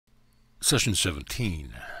Session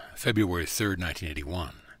 17, February 3rd,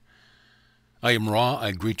 1981. I am Ra.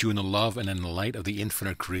 I greet you in the love and in the light of the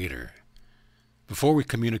infinite Creator. Before we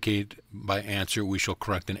communicate by answer, we shall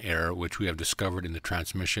correct an error which we have discovered in the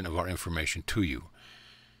transmission of our information to you.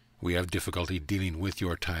 We have difficulty dealing with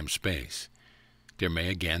your time-space. There may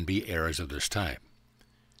again be errors of this type.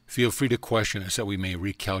 Feel free to question us that we may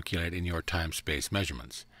recalculate in your time-space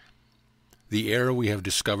measurements. The error we have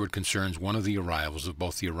discovered concerns one of the arrivals of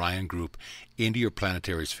both the Orion group into your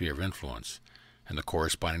planetary sphere of influence and the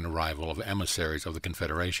corresponding arrival of emissaries of the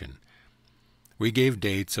Confederation. We gave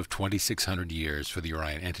dates of 2600 years for the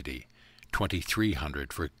Orion entity,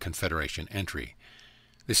 2300 for Confederation entry.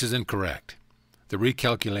 This is incorrect. The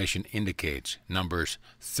recalculation indicates numbers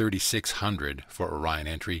 3600 for Orion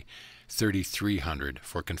entry, 3300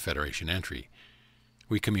 for Confederation entry.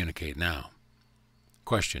 We communicate now.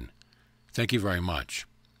 Question. Thank you very much.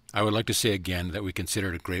 I would like to say again that we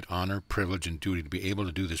consider it a great honor, privilege, and duty to be able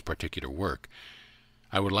to do this particular work.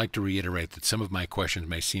 I would like to reiterate that some of my questions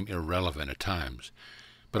may seem irrelevant at times,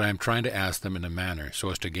 but I am trying to ask them in a manner so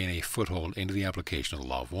as to gain a foothold into the application of the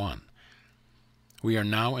Law of One. We are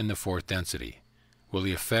now in the fourth density. Will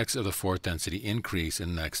the effects of the fourth density increase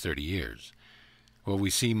in the next 30 years? Will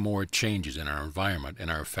we see more changes in our environment and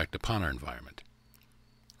our effect upon our environment?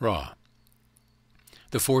 Ra.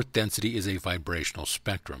 The fourth density is a vibrational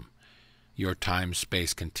spectrum. Your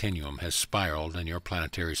time-space continuum has spiraled in your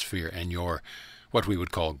planetary sphere and your, what we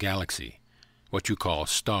would call galaxy, what you call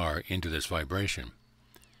star, into this vibration.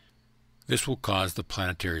 This will cause the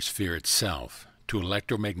planetary sphere itself to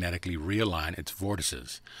electromagnetically realign its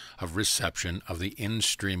vortices of reception of the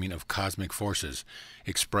in-streaming of cosmic forces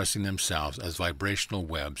expressing themselves as vibrational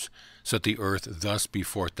webs so that the Earth thus be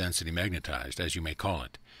fourth density magnetized, as you may call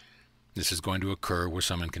it. This is going to occur with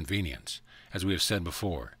some inconvenience, as we have said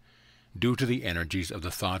before, due to the energies of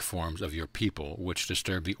the thought forms of your people which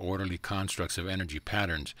disturb the orderly constructs of energy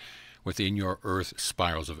patterns within your Earth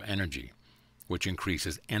spirals of energy, which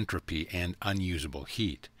increases entropy and unusable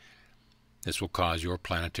heat. This will cause your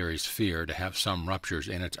planetary sphere to have some ruptures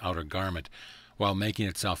in its outer garment while making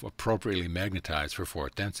itself appropriately magnetized for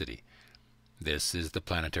fourth density. This is the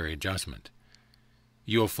planetary adjustment.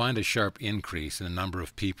 You will find a sharp increase in the number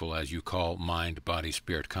of people, as you call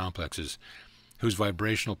mind-body-spirit complexes, whose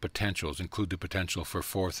vibrational potentials include the potential for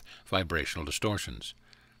fourth vibrational distortions.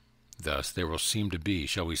 Thus there will seem to be,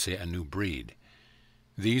 shall we say, a new breed.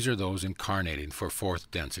 These are those incarnating for fourth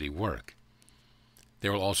density work.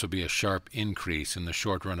 There will also be a sharp increase in the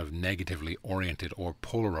short run of negatively oriented or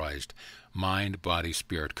polarized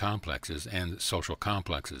mind-body-spirit complexes and social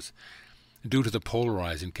complexes, due to the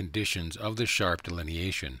polarizing conditions of the sharp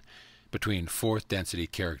delineation between fourth density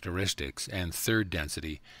characteristics and third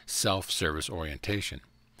density self-service orientation.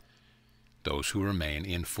 Those who remain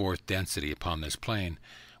in fourth density upon this plane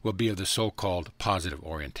will be of the so-called positive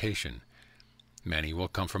orientation. Many will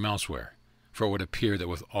come from elsewhere, for it would appear that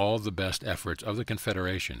with all the best efforts of the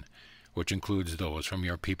Confederation, which includes those from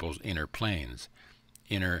your people's inner planes,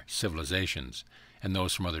 inner civilizations, and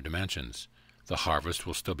those from other dimensions, the harvest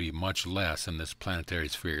will still be much less than this planetary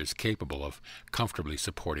sphere is capable of comfortably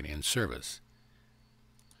supporting in service.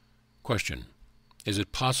 Question. Is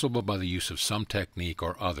it possible by the use of some technique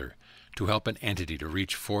or other to help an entity to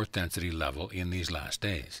reach fourth density level in these last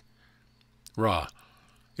days? Ra.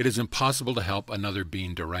 It is impossible to help another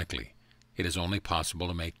being directly. It is only possible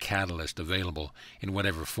to make catalyst available in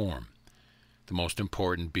whatever form, the most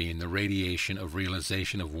important being the radiation of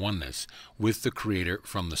realization of oneness with the Creator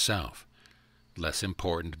from the Self, less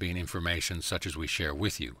important being information such as we share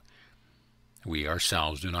with you. We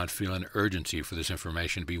ourselves do not feel an urgency for this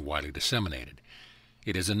information to be widely disseminated.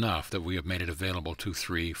 It is enough that we have made it available to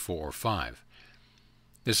 3, 4, or 5.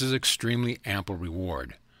 This is extremely ample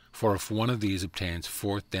reward, for if one of these obtains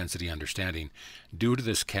fourth density understanding due to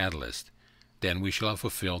this catalyst, then we shall have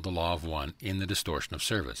fulfilled the Law of One in the distortion of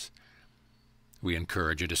service. We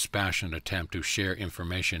encourage a dispassionate attempt to share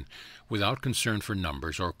information without concern for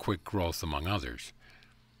numbers or quick growth among others.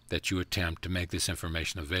 That you attempt to make this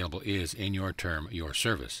information available is, in your term, your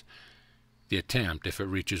service. The attempt, if it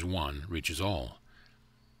reaches one, reaches all.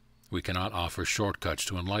 We cannot offer shortcuts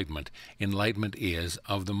to enlightenment. Enlightenment is,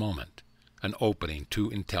 of the moment, an opening to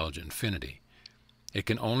intelligent infinity. It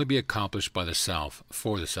can only be accomplished by the Self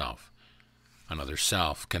for the Self. Another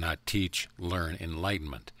Self cannot teach, learn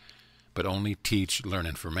enlightenment, but only teach, learn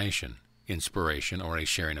information, inspiration, or a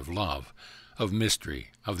sharing of love, of mystery,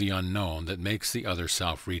 of the unknown that makes the other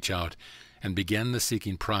Self reach out and begin the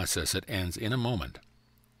seeking process that ends in a moment,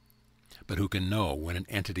 but who can know when an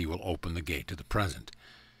entity will open the gate to the present.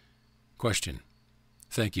 Question.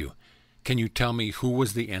 Thank you. Can you tell me who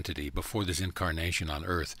was the entity before this incarnation on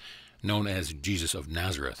earth known as Jesus of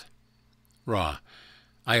Nazareth? Ra,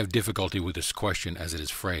 I have difficulty with this question as it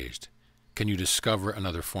is phrased. Can you discover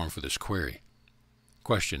another form for this query?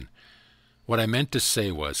 Question. What I meant to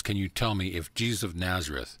say was, can you tell me if Jesus of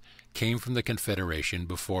Nazareth came from the Confederation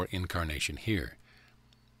before incarnation here?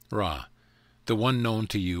 Ra, the one known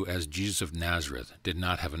to you as Jesus of Nazareth did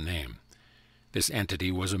not have a name. This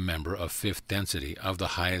entity was a member of fifth density of the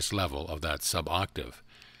highest level of that sub-octave.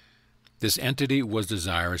 This entity was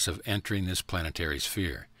desirous of entering this planetary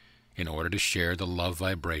sphere in order to share the love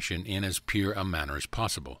vibration in as pure a manner as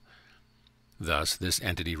possible. Thus, this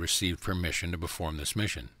entity received permission to perform this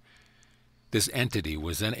mission. This entity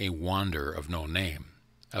was then a wanderer of no name,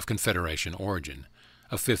 of Confederation origin,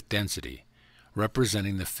 of fifth density,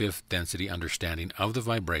 representing the fifth density understanding of the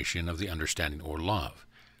vibration of the understanding or love.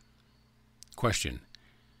 Question.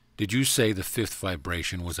 Did you say the fifth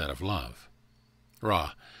vibration was that of love?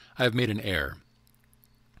 Ra, I have made an error.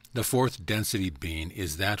 The fourth density being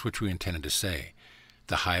is that which we intended to say,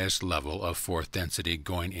 the highest level of fourth density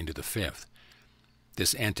going into the fifth.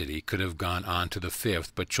 This entity could have gone on to the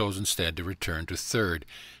fifth, but chose instead to return to third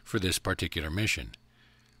for this particular mission.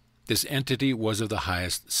 This entity was of the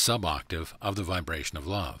highest sub-octave of the vibration of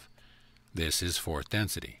love. This is fourth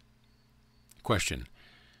density. Question.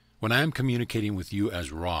 When I am communicating with you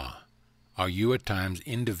as Ra, are you at times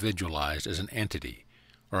individualized as an entity,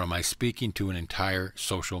 or am I speaking to an entire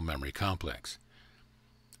social memory complex?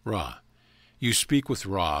 Ra, you speak with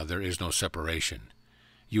Ra, there is no separation.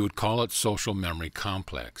 You would call it social memory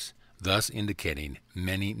complex, thus indicating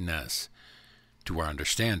many-ness. To our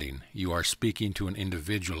understanding, you are speaking to an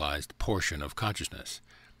individualized portion of consciousness.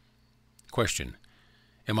 Question.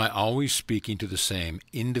 Am I always speaking to the same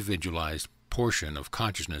individualized portion of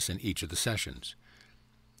consciousness in each of the sessions?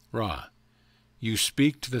 Ra, you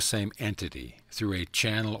speak to the same entity through a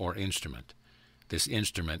channel or instrument. This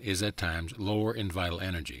instrument is at times lower in vital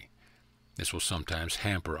energy. This will sometimes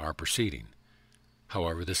hamper our proceeding.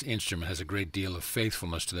 However, this instrument has a great deal of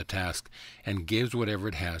faithfulness to the task and gives whatever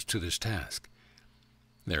it has to this task.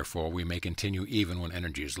 Therefore, we may continue even when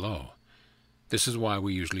energy is low. This is why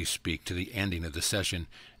we usually speak to the ending of the session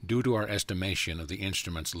due to our estimation of the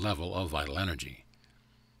instrument's level of vital energy.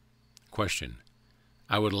 Question.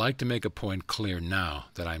 I would like to make a point clear now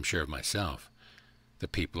that I am sure of myself. The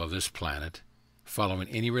people of this planet, following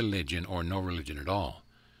any religion or no religion at all,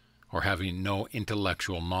 or having no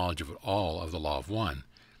intellectual knowledge of all of the law of one,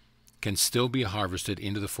 can still be harvested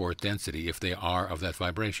into the fourth density if they are of that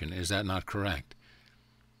vibration. Is that not correct?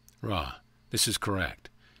 Ra, this is correct.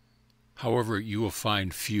 However, you will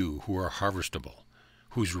find few who are harvestable,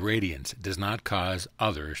 whose radiance does not cause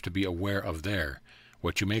others to be aware of their,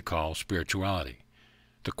 what you may call, spirituality,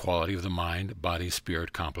 the quality of the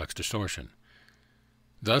mind-body-spirit complex distortion.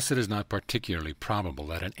 Thus, it is not particularly probable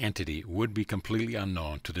that an entity would be completely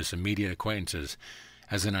unknown to this immediate acquaintances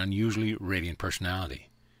as an unusually radiant personality,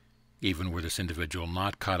 even were this individual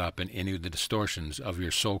not caught up in any of the distortions of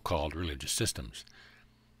your so-called religious systems.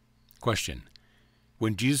 Question.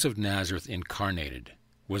 When Jesus of Nazareth incarnated,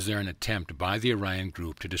 was there an attempt by the Orion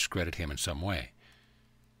group to discredit him in some way?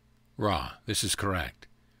 Ra, this is correct.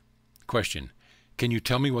 Question. Can you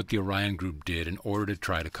tell me what the Orion group did in order to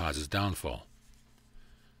try to cause his downfall?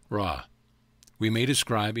 Ra, we may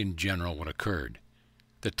describe in general what occurred.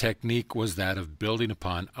 The technique was that of building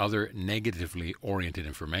upon other negatively oriented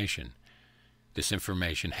information. This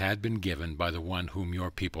information had been given by the one whom your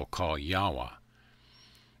people call Yahweh.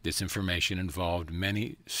 This information involved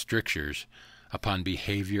many strictures upon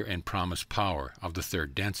behavior and promised power of the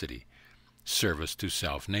third density, service to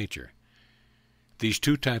self-nature. These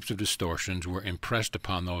two types of distortions were impressed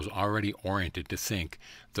upon those already oriented to think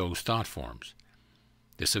those thought forms.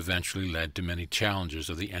 This eventually led to many challenges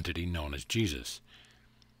of the entity known as Jesus.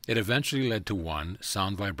 It eventually led to one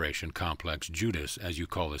sound vibration complex, Judas, as you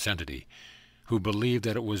call this entity, who believed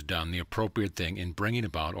that it was done the appropriate thing in bringing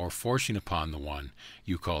about or forcing upon the one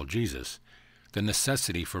you call Jesus the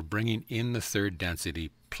necessity for bringing in the third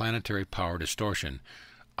density planetary power distortion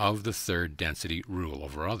of the third density rule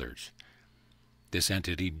over others. This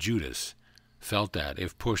entity, Judas, felt that,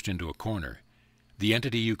 if pushed into a corner, the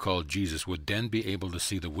entity you call Jesus would then be able to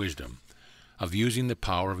see the wisdom of using the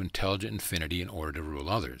power of intelligent infinity in order to rule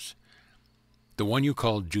others. The one you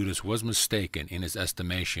called Judas was mistaken in his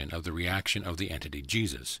estimation of the reaction of the entity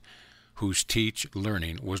Jesus, whose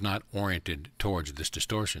learning was not oriented towards this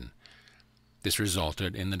distortion. This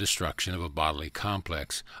resulted in the destruction of a bodily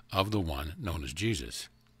complex of the one known as Jesus.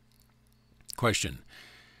 Question.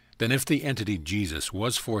 Then if the entity Jesus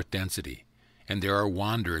was fourth density, and there are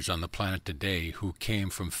wanderers on the planet today who came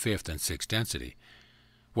from fifth and sixth density.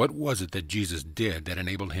 What was it that Jesus did that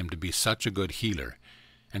enabled him to be such a good healer,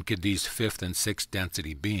 and could these fifth and sixth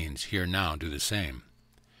density beings here now do the same?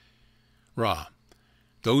 Ra.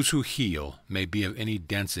 Those who heal may be of any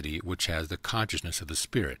density which has the consciousness of the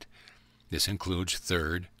Spirit. This includes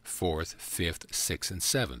third, fourth, fifth, sixth, and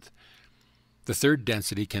seventh. The third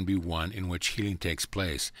density can be one in which healing takes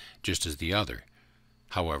place, just as the other.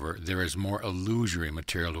 However, there is more illusory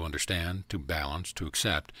material to understand, to balance, to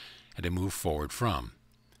accept, and to move forward from.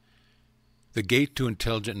 The gate to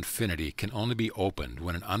intelligent infinity can only be opened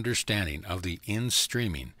when an understanding of the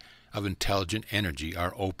in-streaming of intelligent energy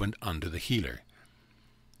are opened unto the healer.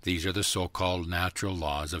 These are the so-called natural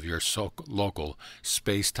laws of your local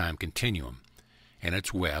space-time continuum, and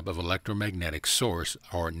its web of electromagnetic source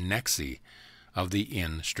or nexi of the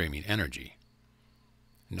in-streaming energy.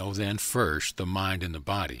 Know then first the mind and the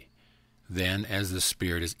body, then as the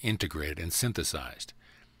spirit is integrated and synthesized.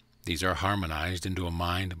 These are harmonized into a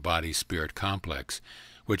mind-body-spirit complex,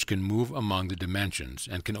 which can move among the dimensions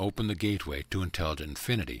and can open the gateway to intelligent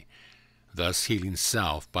infinity, thus healing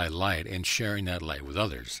self by light and sharing that light with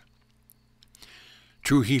others.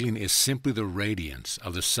 True healing is simply the radiance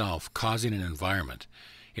of the self causing an environment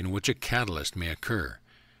in which a catalyst may occur,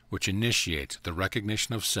 which initiates the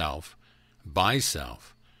recognition of self, by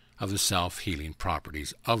self, of the self-healing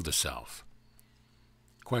properties of the self.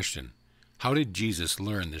 Question. How did Jesus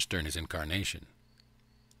learn this during his incarnation?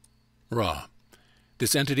 Ra.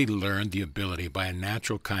 This entity learned the ability by a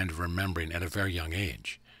natural kind of remembering at a very young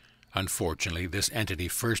age. Unfortunately, this entity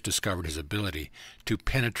first discovered his ability to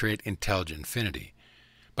penetrate intelligent infinity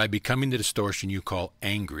by becoming the distortion you call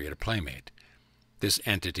angry at a playmate. This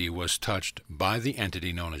entity was touched by the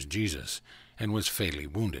entity known as Jesus and was fatally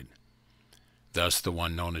wounded. Thus the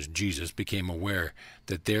one known as Jesus became aware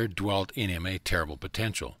that there dwelt in him a terrible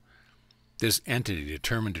potential. This entity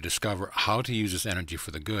determined to discover how to use this energy for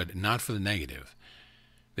the good, not for the negative.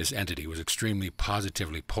 This entity was extremely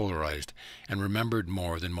positively polarized and remembered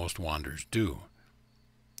more than most wanderers do.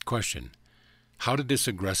 Question. How did this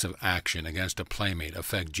aggressive action against a playmate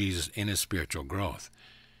affect Jesus in his spiritual growth?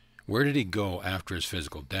 Where did he go after his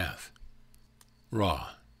physical death?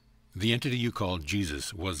 Ra. The entity you call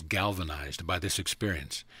Jesus was galvanized by this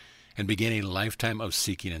experience and began a lifetime of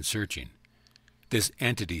seeking and searching. This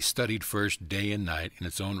entity studied first day and night in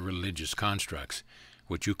its own religious constructs,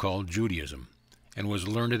 which you call Judaism, and was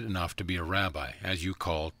learned enough to be a rabbi, as you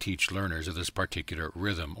call teach learners of this particular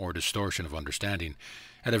rhythm or distortion of understanding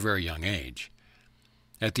at a very young age.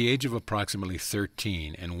 At the age of approximately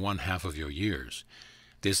 13 and 1/2 of your years,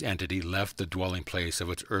 this entity left the dwelling place of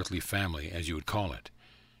its earthly family, as you would call it,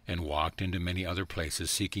 and walked into many other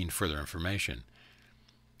places seeking further information.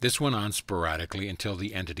 This went on sporadically until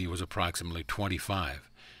the entity was approximately 25,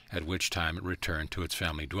 at which time it returned to its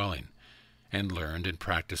family dwelling, and learned and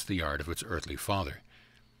practiced the art of its earthly father.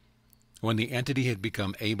 When the entity had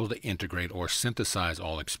become able to integrate or synthesize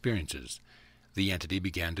all experiences, the entity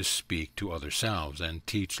began to speak to other selves and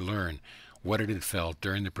learn what it had felt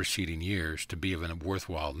during the preceding years to be of a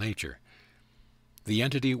worthwhile nature. The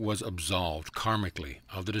entity was absolved karmically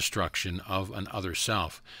of the destruction of an other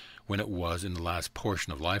self when it was in the last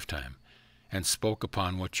portion of lifetime, and spoke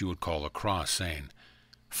upon what you would call a cross, saying,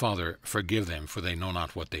 "Father, forgive them, for they know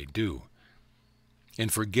not what they do." In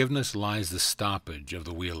forgiveness lies the stoppage of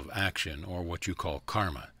the wheel of action, or what you call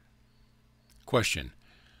karma. Question.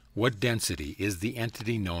 What density is the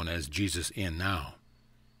entity known as Jesus in now?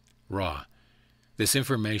 Ra. This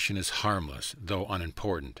information is harmless, though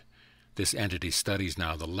unimportant. This entity studies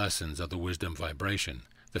now the lessons of the wisdom vibration,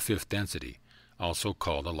 the fifth density, also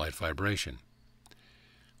called a light vibration.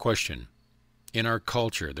 Question. In our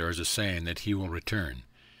culture there is a saying that he will return.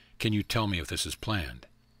 Can you tell me if this is planned?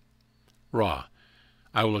 Ra.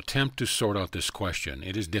 I will attempt to sort out this question.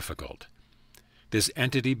 It is difficult. This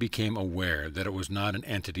entity became aware that it was not an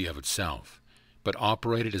entity of itself, but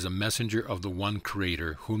operated as a messenger of the one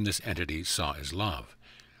Creator whom this entity saw as love.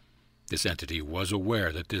 This entity was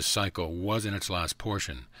aware that this cycle was in its last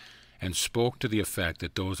portion, and spoke to the effect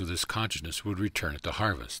that those of this consciousness would return at the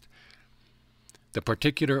harvest. The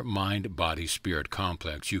particular mind-body-spirit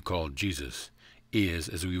complex you call Jesus is,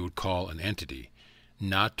 as we would call an entity,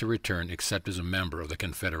 not to return except as a member of the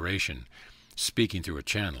Confederation, speaking through a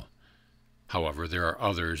channel. However, there are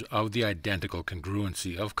others of the identical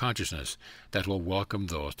congruency of consciousness that will welcome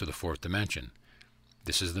those to the fourth dimension.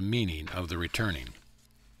 This is the meaning of the returning.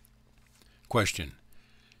 Question.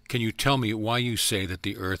 Can you tell me why you say that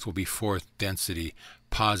the Earth will be fourth density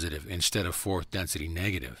positive instead of fourth density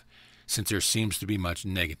negative, since there seems to be much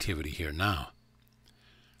negativity here now?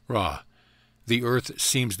 Ra. The earth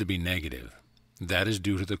seems to be negative. That is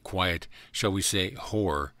due to the quiet, shall we say,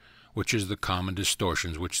 horror, which is the common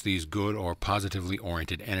distortions which these good or positively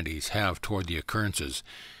oriented entities have toward the occurrences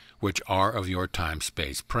which are of your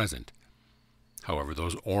time-space present. However,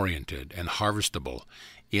 those oriented and harvestable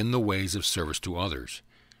in the ways of service to others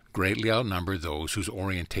greatly outnumber those whose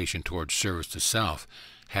orientation towards service to self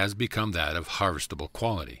has become that of harvestable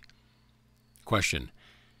quality. Question.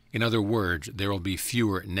 In other words, there will be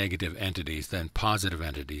fewer negative entities than positive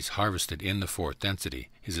entities harvested in the fourth density.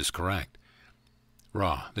 Is this correct?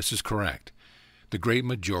 Ra. This is correct. The great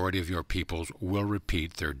majority of your peoples will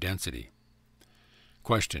repeat third density.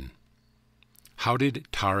 Question. How did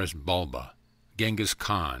Taras Bulba, Genghis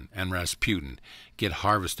Khan, and Rasputin get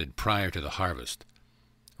harvested prior to the harvest?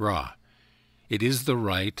 Ra. It is the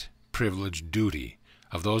right, privileged duty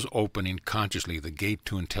of those opening consciously the gate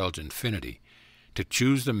to intelligent infinity to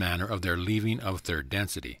choose the manner of their leaving of third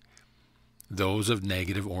density. Those of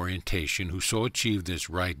negative orientation who so achieve this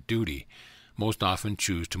right duty most often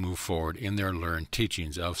choose to move forward in their learned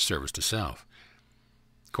teachings of service to self.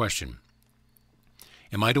 Question.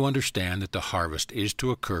 Am I to understand that the harvest is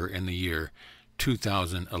to occur in the year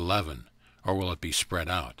 2011, or will it be spread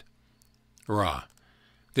out? Ra.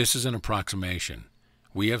 This is an approximation.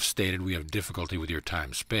 We have stated we have difficulty with your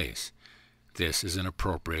time-space. This is an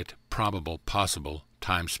appropriate, probable, possible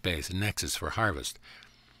time-space nexus for harvest.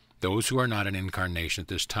 Those who are not an incarnation at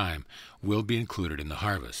this time will be included in the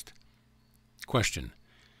harvest. Question.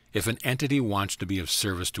 If an entity wants to be of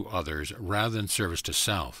service to others rather than service to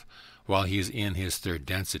self while he is in his third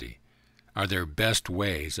density, are there best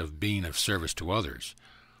ways of being of service to others,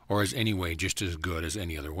 or is any way just as good as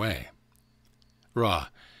any other way? Ra.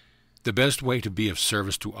 The best way to be of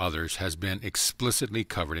service to others has been explicitly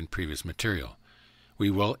covered in previous material. We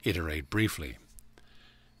will iterate briefly.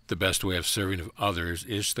 The best way of serving of others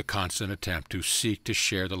is the constant attempt to seek to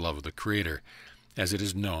share the love of the Creator as it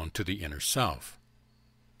is known to the inner self.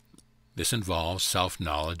 This involves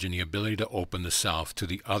self-knowledge and the ability to open the self to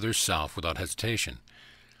the other self without hesitation.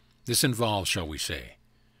 This involves, shall we say,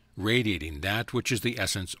 radiating that which is the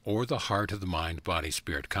essence or the heart of the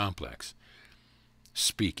mind-body-spirit complex.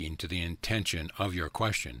 Speaking to the intention of your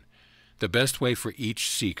question, the best way for each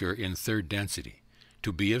seeker in third density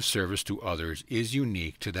to be of service to others is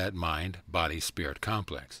unique to that mind-body-spirit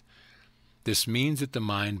complex. This means that the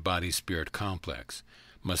mind-body-spirit complex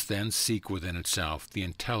must then seek within itself the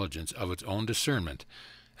intelligence of its own discernment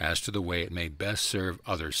as to the way it may best serve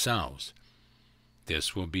other selves.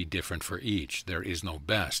 This will be different for each. There is no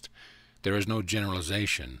best. There is no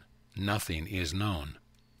generalization. Nothing is known.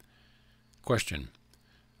 Question.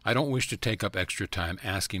 I don't wish to take up extra time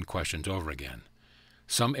asking questions over again.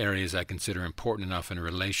 Some areas I consider important enough in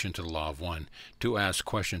relation to the law of one to ask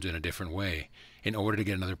questions in a different way in order to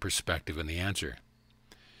get another perspective in the answer.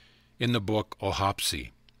 In the book Ohopsi,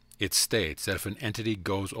 it states that if an entity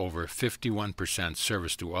goes over 51%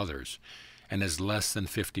 service to others and is less than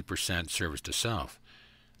 50% service to self,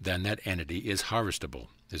 then that entity is harvestable.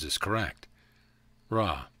 Is this correct?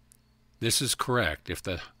 Ra. This is correct if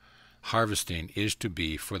the harvesting is to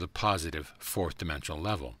be for the positive fourth dimensional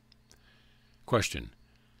level. Question.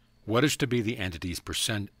 What is to be the entity's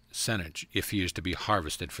percentage if he is to be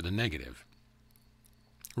harvested for the negative?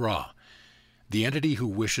 Ra. The entity who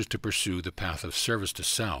wishes to pursue the path of service to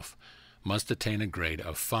self must attain a grade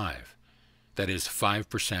of 5, that is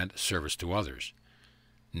 5% service to others,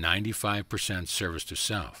 95% service to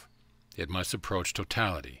self. It must approach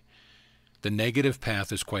totality. The negative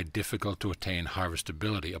path is quite difficult to attain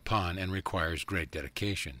harvestability upon and requires great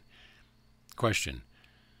dedication. Question.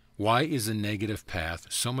 Why is the negative path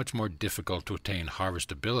so much more difficult to attain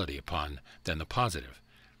harvestability upon than the positive?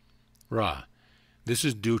 Ra. This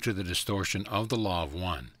is due to the distortion of the law of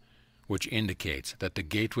one, which indicates that the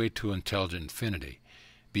gateway to intelligent infinity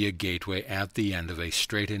be a gateway at the end of a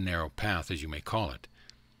straight and narrow path, as you may call it.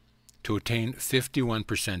 To attain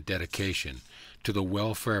 51% dedication to the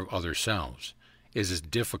welfare of other selves is as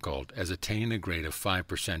difficult as attaining a grade of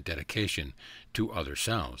 5% dedication to other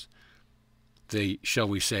selves. The, shall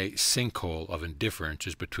we say, sinkhole of indifference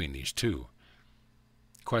is between these two.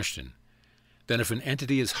 Question. Then if an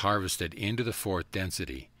entity is harvested into the fourth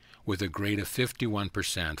density with a grade of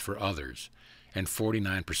 51% for others and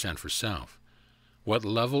 49% for self, what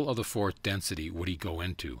level of the fourth density would he go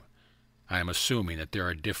into? I am assuming that there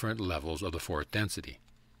are different levels of the fourth density.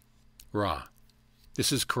 Ra.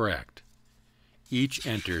 This is correct. Each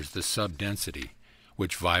enters the sub-density,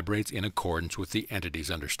 which vibrates in accordance with the entity's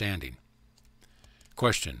understanding.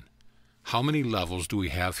 Question. How many levels do we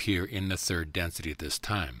have here in the third density at this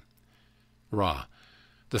time? Ra.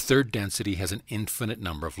 The third density has an infinite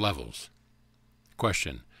number of levels.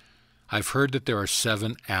 Question. I've heard that there are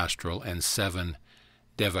 7 astral and 7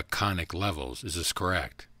 devaconic levels. Is this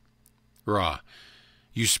correct? Ra.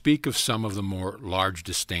 You speak of some of the more large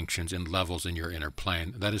distinctions in levels in your inner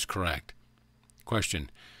plane. That is correct.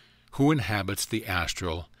 Question. Who inhabits the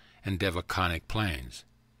astral and devaconic planes?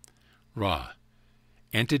 Ra.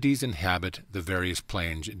 Entities inhabit the various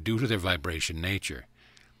planes due to their vibration nature.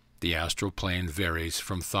 The astral plane varies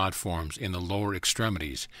from thought forms in the lower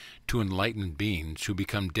extremities to enlightened beings who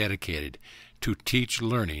become dedicated to teach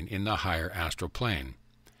learning in the higher astral plane.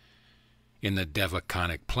 In the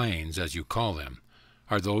devaconic planes, as you call them,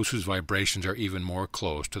 are those whose vibrations are even more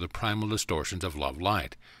close to the primal distortions of love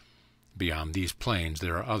light. Beyond these planes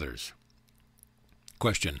there are others.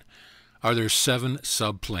 Question. Are there 7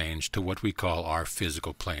 subplanes to what we call our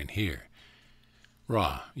physical plane here?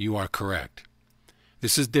 Ra. You are correct.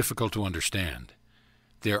 This is difficult to understand.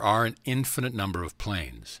 There are an infinite number of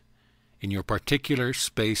planes. In your particular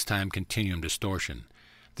space-time continuum distortion,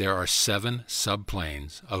 there are 7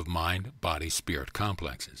 subplanes of mind-body-spirit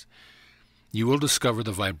complexes. You will discover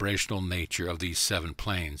the vibrational nature of these 7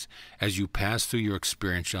 planes as you pass through your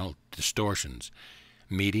experiential distortions,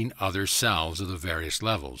 meeting other selves of the various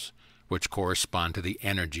levels, which correspond to the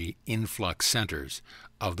energy influx centers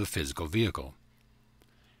of the physical vehicle.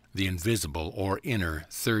 The invisible or inner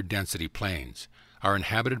third density planes are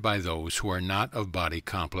inhabited by those who are not of body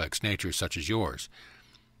complex nature such as yours.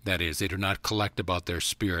 That is, they do not collect about their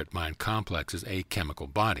spirit-mind complexes a chemical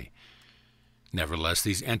body. Nevertheless,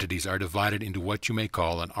 these entities are divided into what you may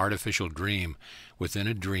call an artificial dream within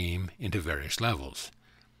a dream into various levels.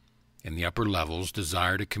 In the upper levels,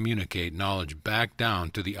 desire to communicate knowledge back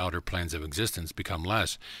down to the outer planes of existence become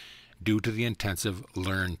less due to the intensive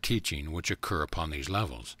learned teaching which occur upon these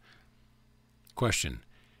levels. Question.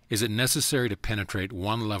 Is it necessary to penetrate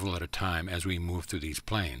one level at a time as we move through these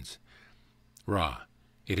planes? Ra.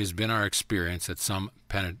 It has been our experience that some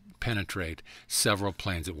penetrate several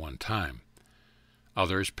planes at one time.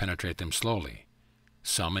 Others penetrate them slowly.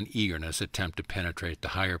 Some in eagerness attempt to penetrate the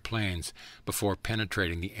higher planes before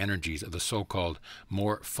penetrating the energies of the so-called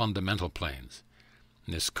more fundamental planes.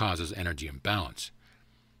 This causes energy imbalance.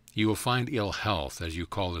 You will find ill health, as you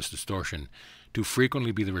call this distortion, to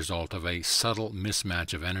frequently be the result of a subtle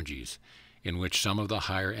mismatch of energies, in which some of the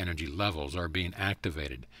higher energy levels are being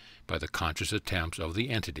activated by the conscious attempts of the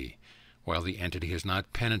entity, while the entity has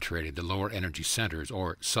not penetrated the lower energy centers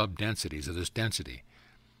or sub-densities of this density.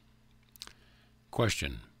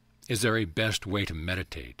 Question. Is there a best way to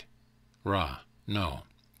meditate? Ra. No.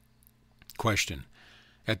 Question.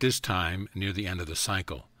 At this time, near the end of the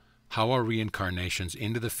cycle, how are reincarnations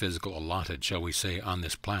into the physical allotted, shall we say, on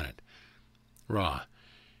this planet? Ra.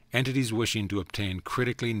 Entities wishing to obtain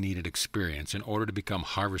critically needed experience in order to become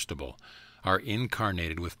harvestable are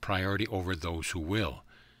incarnated with priority over those who will,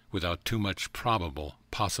 without too much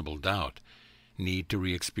possible doubt, need to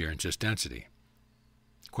re-experience this density.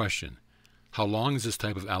 Question. How long has this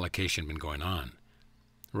type of allocation been going on?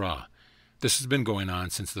 Ra. This has been going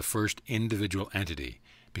on since the first individual entity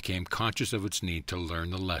became conscious of its need to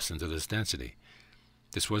learn the lessons of this density.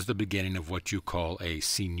 This was the beginning of what you call a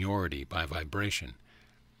seniority by vibration.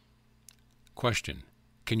 Question.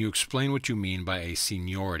 Can you explain what you mean by a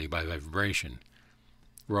seniority by vibration?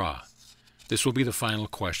 Ra. This will be the final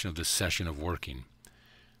question of this session of working.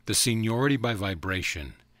 The seniority by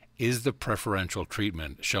vibration is the preferential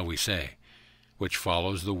treatment, shall we say, which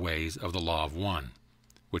follows the ways of the law of one,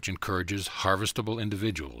 which encourages harvestable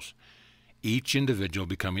individuals, each individual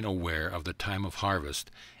becoming aware of the time of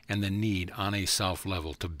harvest and the need on a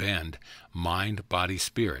self-level to bend mind, body,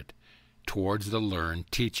 spirit towards the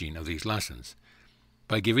learned teaching of these lessons,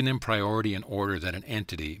 by giving them priority in order that an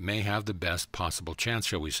entity may have the best possible chance,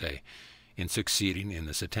 shall we say, in succeeding in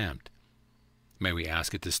this attempt. May we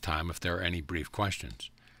ask at this time if there are any brief questions?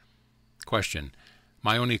 Question.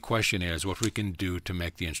 My only question is what we can do to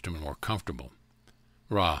make the instrument more comfortable.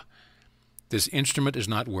 Ra. This instrument is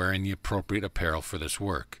not wearing the appropriate apparel for this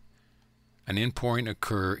work. An inpouring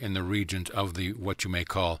occur in the regions of the what you may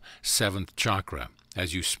call 7th chakra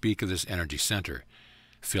as you speak of this energy center,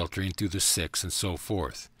 filtering through the 6th and so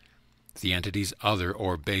forth. The entity's other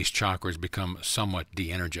or base chakras become somewhat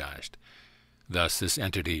de-energized. Thus, this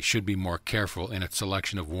entity should be more careful in its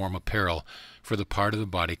selection of warm apparel for the part of the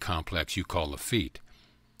body complex you call the feet.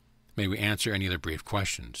 May we answer any other brief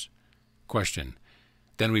questions? Question.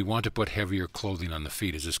 Then we want to put heavier clothing on the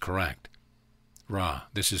feet. Is this correct? Ra.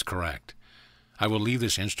 This is correct. I will leave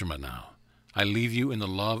this instrument now. I leave you in the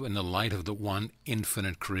love and the light of the one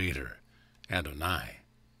infinite Creator, Adonai.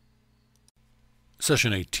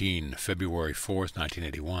 Session 18, February 4th,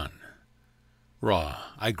 1981. Ra,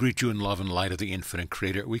 I greet you in love and light of the infinite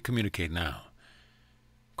Creator. We communicate now.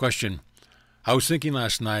 Question. I was thinking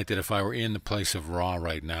last night that if I were in the place of Ra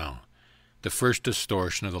right now, the first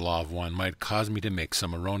distortion of the law of one might cause me to mix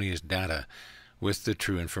some erroneous data with the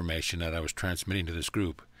true information that I was transmitting to this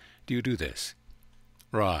group. Do you do this?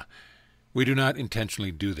 Ra, we do not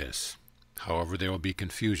intentionally do this. However, there will be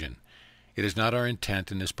confusion. It is not our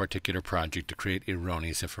intent in this particular project to create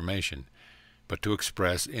erroneous information, but to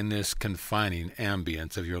express in this confining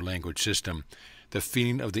ambience of your language system the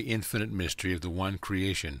feeling of the infinite mystery of the one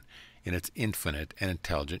creation in its infinite and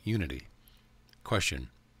intelligent unity. Question.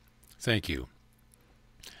 Thank you.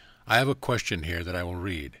 I have a question here that I will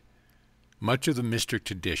read. Much of the mystic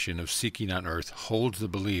tradition of seeking on earth holds the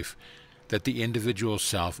belief that the individual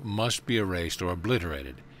self must be erased or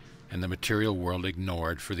obliterated, and the material world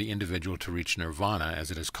ignored for the individual to reach nirvana, as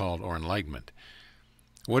it is called, or enlightenment.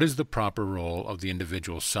 What is the proper role of the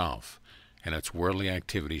individual self and its worldly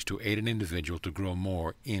activities to aid an individual to grow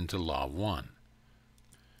more into law of one?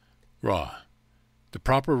 Ra, the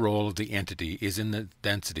proper role of the entity is in the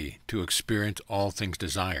density to experience all things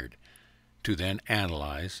desired, to then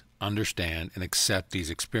analyze, understand, and accept these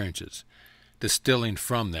experiences, distilling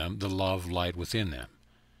from them the love light within them.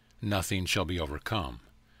 Nothing shall be overcome.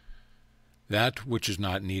 That which is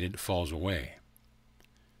not needed falls away.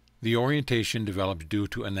 The orientation develops due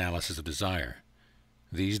to analysis of desire.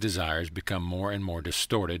 These desires become more and more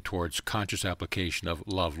distorted towards conscious application of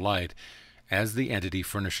love light as the entity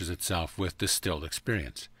furnishes itself with distilled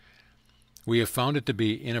experience. We have found it to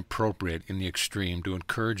be inappropriate in the extreme to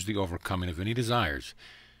encourage the overcoming of any desires,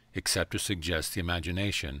 except to suggest the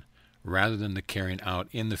imagination, rather than the carrying out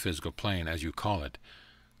in the physical plane, as you call it,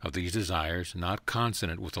 of these desires not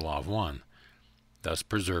consonant with the law of one, thus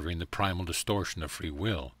preserving the primal distortion of free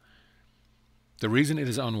will. The reason it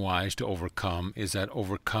is unwise to overcome is that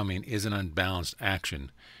overcoming is an unbalanced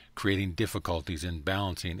action, creating difficulties in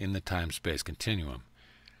balancing in the time-space continuum.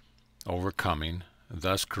 Overcoming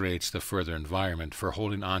thus creates the further environment for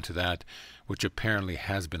holding on to that which apparently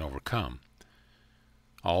has been overcome.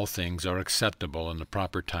 All things are acceptable in the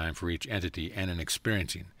proper time for each entity and in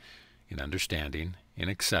experiencing, in understanding, in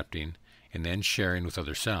accepting, and then sharing with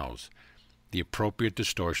other selves. The appropriate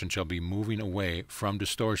distortion shall be moving away from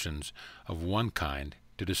distortions of one kind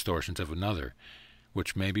to distortions of another,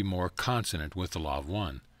 which may be more consonant with the law of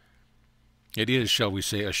one. It is, shall we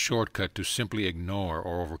say, a shortcut to simply ignore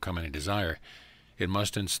or overcome any desire. It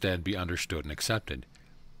must instead be understood and accepted.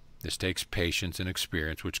 This takes patience and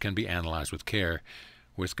experience which can be analyzed with care,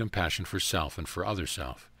 with compassion for self and for other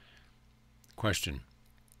self. Question.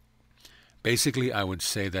 Basically, I would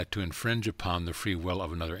say that to infringe upon the free will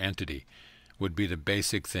of another entity would be the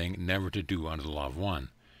basic thing never to do under the law of one.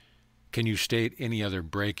 Can you state any other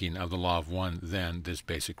breaking of the law of one than this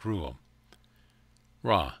basic rule?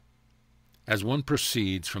 Ra, as one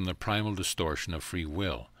proceeds from the primal distortion of free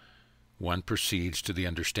will, one proceeds to the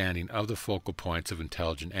understanding of the focal points of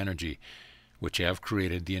intelligent energy which have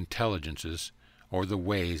created the intelligences or the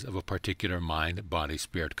ways of a particular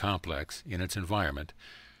mind-body-spirit complex in its environment,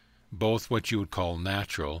 both what you would call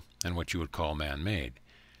natural and what you would call man-made.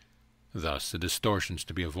 Thus, the distortions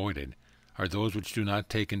to be avoided are those which do not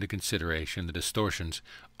take into consideration the distortions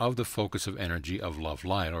of the focus of energy of love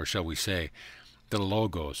light, or shall we say, the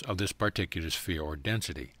logos of this particular sphere or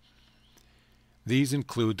density. These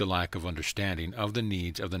include the lack of understanding of the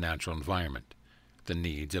needs of the natural environment, the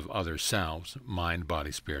needs of other selves,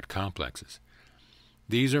 mind-body-spirit complexes.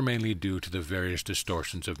 These are mainly due to the various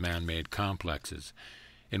distortions of man-made complexes,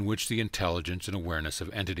 in which the intelligence and awareness of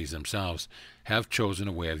entities themselves have chosen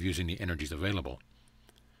a way of using the energies available.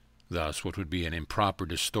 Thus, what would be an improper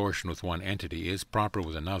distortion with one entity is proper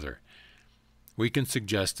with another. We can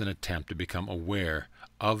suggest an attempt to become aware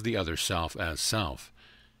of the other self as self,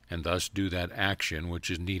 and thus do that action which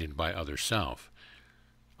is needed by other self,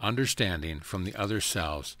 understanding from the other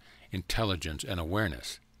self's intelligence and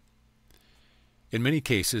awareness. In many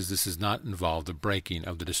cases, this does not involve the breaking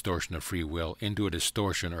of the distortion of free will into a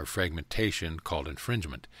distortion or fragmentation called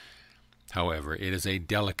infringement. However, it is a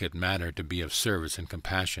delicate matter to be of service in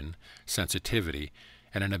compassion, sensitivity,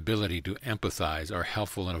 and an ability to empathize are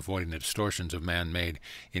helpful in avoiding the distortions of man-made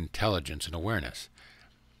intelligence and awareness.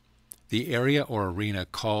 The area or arena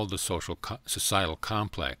called the societal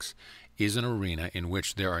complex is an arena in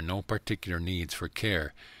which there are no particular needs for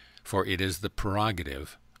care, for it is the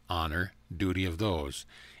prerogative, honor, duty of those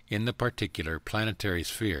in the particular planetary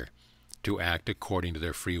sphere to act according to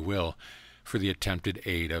their free will for the attempted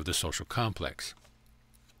aid of the social complex.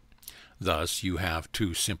 Thus, you have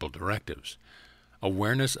two simple directives: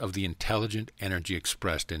 awareness of the intelligent energy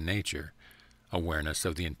expressed in nature, awareness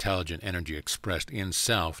of the intelligent energy expressed in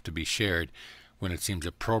self to be shared when it seems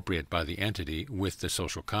appropriate by the entity with the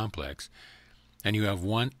social complex, and you have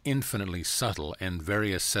one infinitely subtle and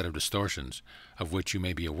various set of distortions of which you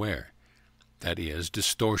may be aware, that is,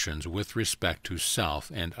 distortions with respect to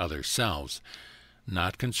self and other selves,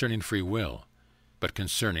 not concerning free will, but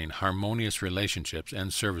concerning harmonious relationships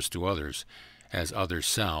and service to others as other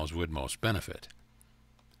selves would most benefit.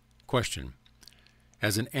 Question.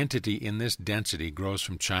 As an entity in this density grows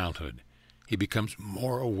from childhood, he becomes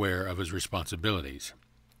more aware of his responsibilities.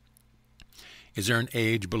 Is there an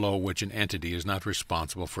age below which an entity is not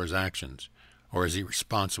responsible for his actions, or is he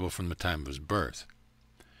responsible from the time of his birth?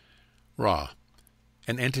 Ra.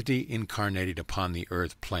 An entity incarnated upon the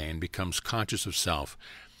earth plane becomes conscious of self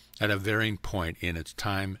at a varying point in its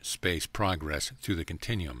time-space progress through the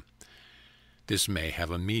continuum. This may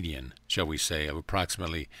have a median, shall we say, of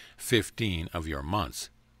approximately 15 of your months.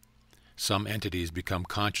 Some entities become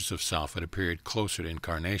conscious of self at a period closer to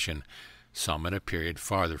incarnation, some at a period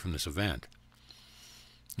farther from this event.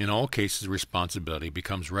 In all cases, responsibility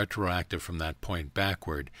becomes retroactive from that point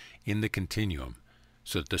backward in the continuum,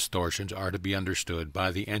 so that distortions are to be understood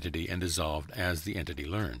by the entity and dissolved as the entity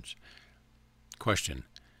learns. Question.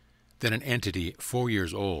 Then an entity 4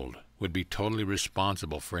 years old would be totally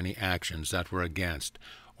responsible for any actions that were against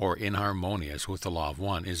or inharmonious with the law of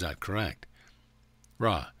one. Is that correct?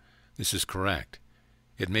 Ra. This is correct.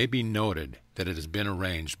 It may be noted that it has been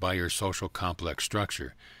arranged by your social complex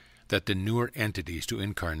structure that the newer entities to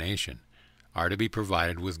incarnation are to be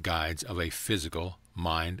provided with guides of a physical,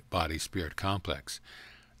 mind-body-spirit complex,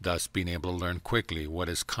 thus being able to learn quickly what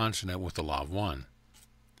is consonant with the law of one.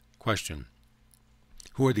 Question.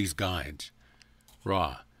 Who are these guides?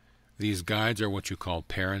 Ra. These guides are what you call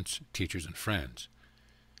parents, teachers, and friends.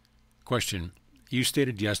 Question. You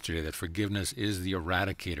stated yesterday that forgiveness is the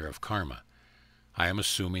eradicator of karma. I am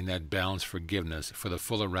assuming that balanced forgiveness for the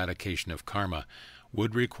full eradication of karma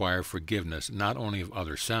would require forgiveness not only of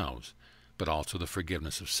other selves, but also the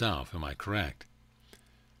forgiveness of self. Am I correct?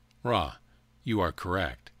 Ra. You are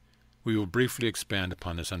correct. We will briefly expand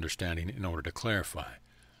upon this understanding in order to clarify.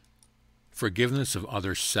 Forgiveness of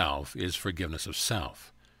other self is forgiveness of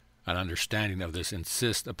self. An understanding of this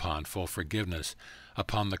insists upon full forgiveness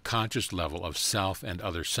upon the conscious level of self and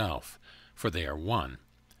other self, for they are one.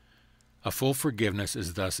 A full forgiveness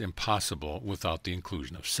is thus impossible without the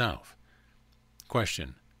inclusion of self.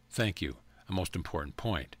 Question. Thank you. A most important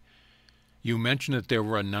point. You mentioned that there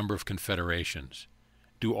were a number of confederations.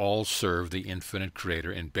 Do all serve the infinite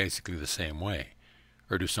Creator in basically the same way,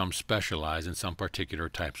 or do some specialize in some particular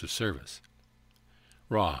types of service?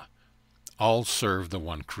 Ra. All serve the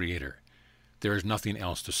one Creator. There is nothing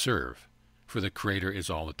else to serve, for the Creator is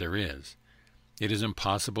all that there is. It is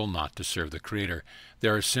impossible not to serve the Creator.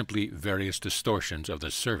 There are simply various distortions of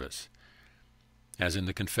this service. As in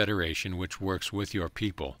the confederation which works with your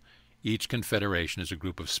people, each confederation is a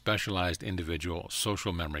group of specialized individual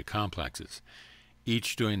social memory complexes,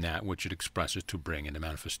 each doing that which it expresses to bring into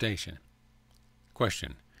manifestation.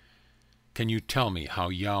 Question. Can you tell me how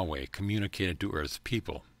Yahweh communicated to Earth's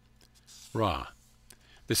people? Ra.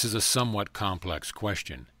 This is a somewhat complex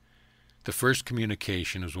question. The first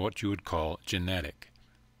communication is what you would call genetic.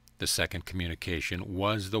 The second communication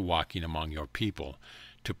was the walking among your people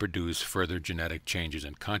to produce further genetic changes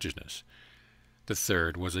in consciousness. The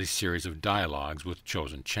third was a series of dialogues with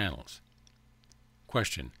chosen channels.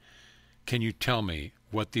 Question. Can you tell me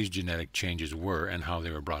what these genetic changes were and how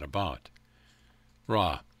they were brought about?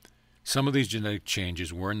 Ra. Some of these genetic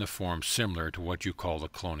changes were in the form similar to what you call the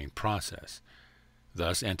cloning process,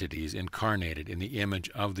 thus entities incarnated in the image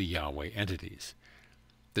of the Yahweh entities.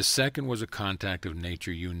 The second was a contact of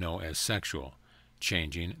nature you know as sexual,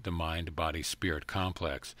 changing the mind-body-spirit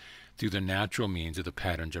complex through the natural means of the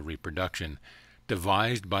patterns of reproduction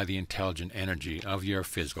devised by the intelligent energy of your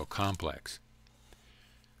physical complex.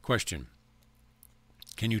 Question.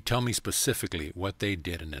 Can you tell me specifically what they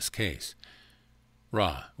did in this case?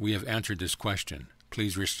 Ra. We have answered this question.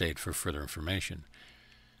 Please restate for further information.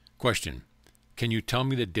 Question. Can you tell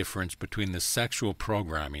me the difference between the sexual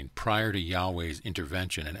programming prior to Yahweh's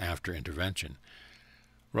intervention and after intervention?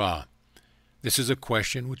 Ra. This is a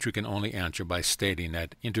question which we can only answer by stating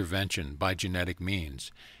that intervention by genetic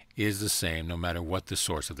means is the same no matter what the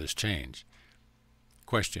source of this change.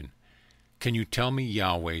 Question. Can you tell me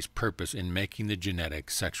Yahweh's purpose in making the genetic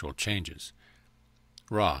sexual changes?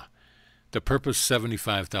 Ra. The purpose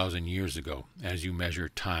 75,000 years ago, as you measure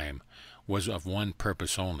time, was of one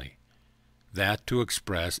purpose only, that to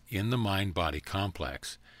express in the mind-body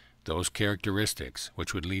complex those characteristics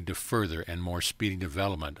which would lead to further and more speedy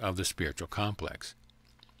development of the spiritual complex.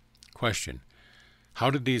 Question. How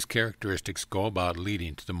did these characteristics go about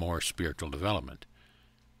leading to the more spiritual development?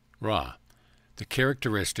 Ra. The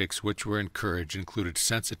characteristics which were encouraged included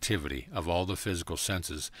sensitivity of all the physical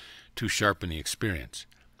senses to sharpen the experience,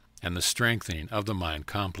 and the strengthening of the mind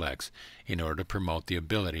complex in order to promote the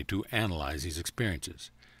ability to analyze these experiences.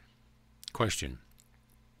 Question.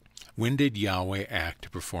 When did Yahweh act to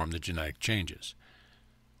perform the genetic changes?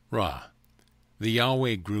 Ra. The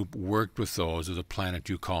Yahweh group worked with those of the planet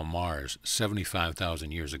you call Mars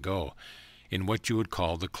 75,000 years ago in what you would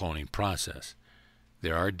call the cloning process.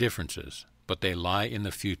 There are differences, but they lie in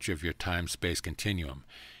the future of your time-space continuum,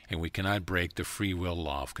 and we cannot break the free will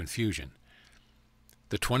law of confusion.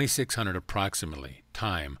 The 2600 approximately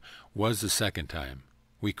time was the second time.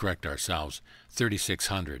 We correct ourselves,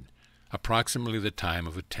 3600, approximately the time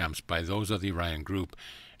of attempts by those of the Orion group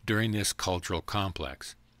during this cultural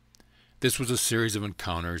complex. This was a series of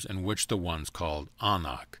encounters in which the ones called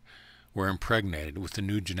Anak were impregnated with the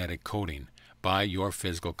new genetic coding by your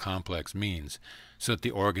physical complex means so that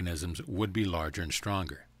the organisms would be larger and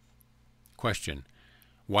stronger. Question.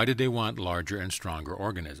 Why did they want larger and stronger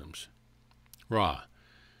organisms? Ra.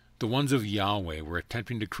 The ones of Yahweh were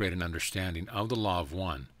attempting to create an understanding of the law of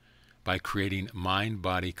one by creating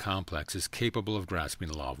mind-body complexes capable of grasping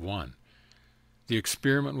the law of one. The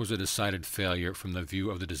experiment was a decided failure from the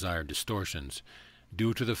view of the desired distortions,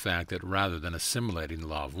 due to the fact that rather than assimilating the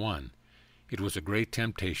law of one, it was a great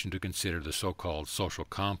temptation to consider the so-called social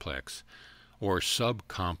complex, or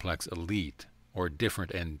sub-complex elite, or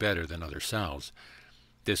different and better than other selves,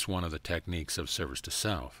 this one of the techniques of service to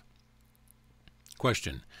self.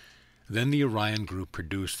 Question. Then the Orion group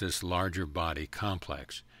produced this larger body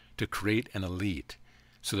complex to create an elite,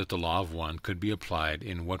 so that the law of one could be applied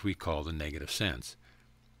in what we call the negative sense.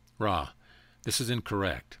 Ra. This is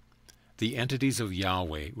incorrect. The entities of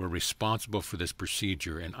Yahweh were responsible for this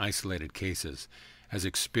procedure in isolated cases as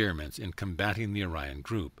experiments in combating the Orion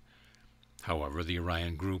group. However, the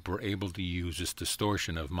Orion group were able to use this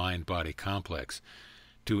distortion of mind-body complex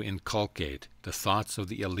to inculcate the thoughts of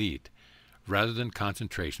the elite rather than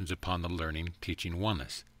concentrations upon the learning, teaching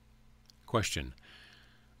oneness. Question.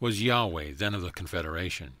 Was Yahweh then of the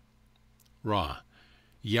Confederation? Ra.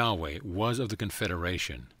 Yahweh was of the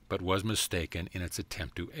Confederation, but was mistaken in its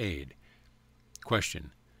attempt to aid. Question.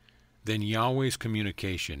 Then Yahweh's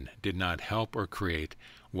communication did not help or create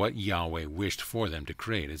what Yahweh wished for them to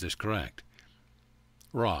create. Is this correct?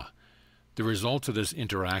 Ra. The results of this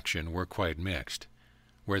interaction were quite mixed.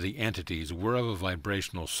 Where the entities were of a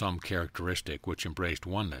vibrational sum characteristic which embraced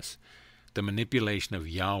oneness, the manipulation of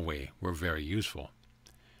Yahweh were very useful.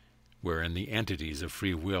 Wherein the entities of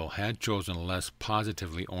free will had chosen a less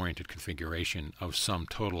positively oriented configuration of some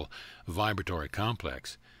total vibratory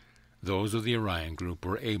complex, those of the Orion group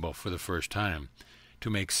were able for the first time to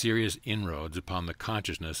make serious inroads upon the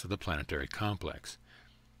consciousness of the planetary complex.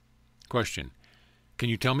 Question. Can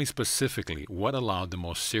you tell me specifically what allowed the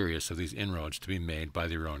most serious of these inroads to be made by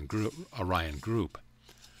the Orion group?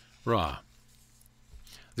 Ra.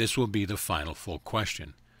 This will be the final full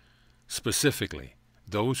question. Specifically,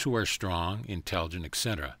 those who are strong, intelligent,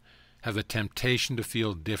 etc., have a temptation to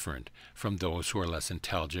feel different from those who are less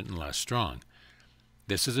intelligent and less strong.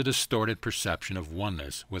 This is a distorted perception of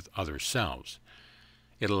oneness with other selves.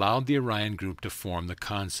 It allowed the Orion group to form the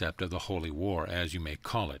concept of the holy war, as you may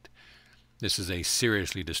call it. This is a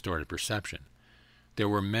seriously distorted perception. There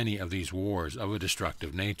were many of these wars of a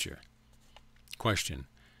destructive nature. Question.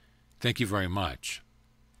 Thank you very much.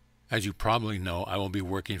 As you probably know, I will be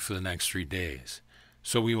working for the next 3 days,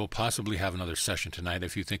 so we will possibly have another session tonight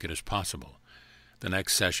if you think it is possible. The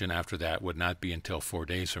next session after that would not be until 4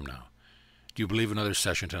 days from now. Do you believe another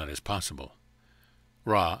session tonight is possible?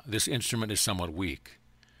 Ra. This instrument is somewhat weak.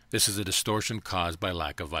 This is a distortion caused by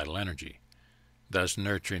lack of vital energy. Thus,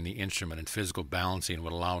 nurturing the instrument and physical balancing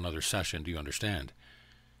would allow another session. Do you understand?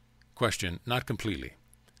 Question. Not completely.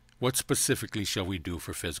 What specifically shall we do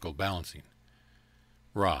for physical balancing?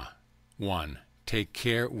 Ra. 1. Take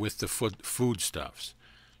care with the foodstuffs.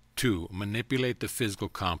 2. Manipulate the physical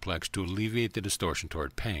complex to alleviate the distortion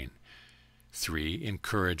toward pain. 3.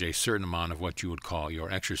 Encourage a certain amount of what you would call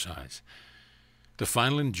your exercise. The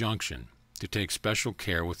final injunction, to take special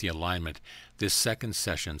care with the alignment this second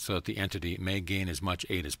session so that the entity may gain as much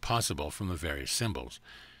aid as possible from the various symbols.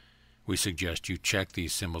 We suggest you check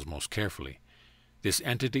these symbols most carefully. This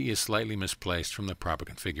entity is slightly misplaced from the proper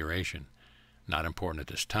configuration. Not important at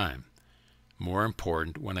this time. More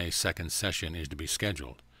important when a second session is to be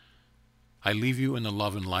scheduled. I leave you in the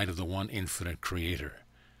love and light of the one infinite Creator.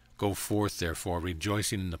 Go forth, therefore,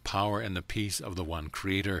 rejoicing in the power and the peace of the one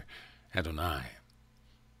Creator, Adonai.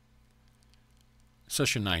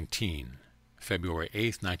 Session 19, February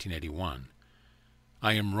 8, 1981.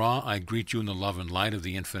 I am Ra. I greet you in the love and light of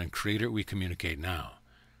the infinite Creator. We communicate now.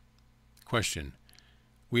 Question.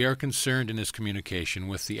 We are concerned in this communication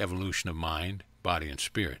with the evolution of mind, body, and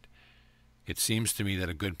spirit. It seems to me that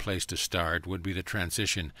a good place to start would be the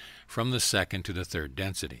transition from the second to the third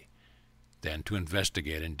density. Then to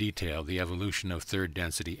investigate in detail the evolution of third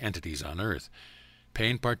density entities on Earth,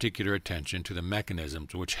 paying particular attention to the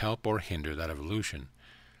mechanisms which help or hinder that evolution.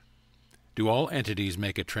 Do all entities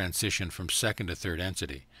make a transition from second to third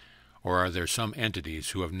density, or are there some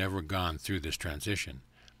entities who have never gone through this transition?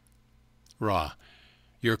 Ra.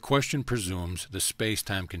 Your question presumes the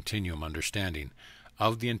space-time continuum understanding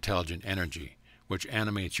of the intelligent energy which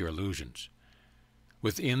animates your illusions.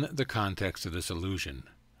 Within the context of this illusion,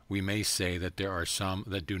 we may say that there are some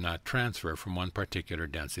that do not transfer from one particular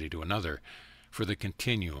density to another, for the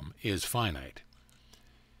continuum is finite.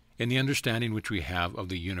 In the understanding which we have of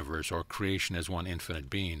the universe or creation as one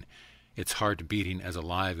infinite being, its heart beating as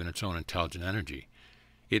alive in its own intelligent energy,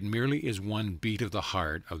 it merely is one beat of the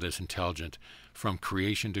heart of this intelligent from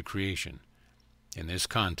creation to creation. In this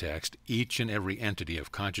context, each and every entity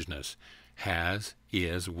of consciousness has,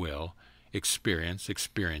 is, will, experience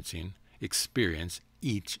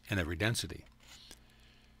each and every density.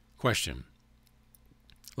 Question.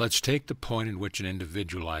 Let's take the point in which an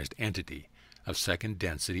individualized entity of second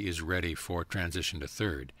density is ready for transition to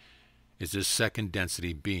third. Is this second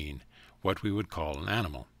density being what we would call an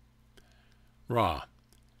animal? Ra.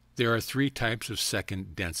 There are three types of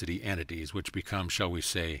second density entities which become, shall we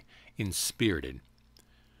say, inspirited.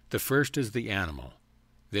 The first is the animal.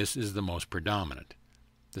 This is the most predominant.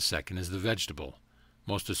 The second is the vegetable,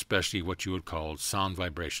 most especially what you would call sound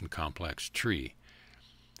vibration complex tree.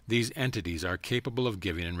 These entities are capable of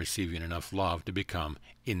giving and receiving enough love to become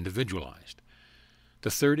individualized.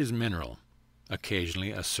 The third is mineral.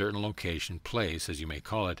 Occasionally, a certain location, place, as you may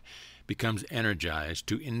call it, becomes energized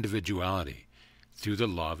to individuality through the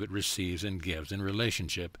love it receives and gives in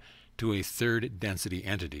relationship to a third density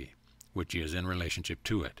entity, which is in relationship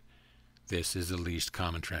to it. This is the least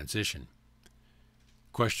common transition.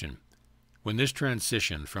 Question. When this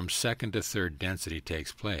transition from second to third density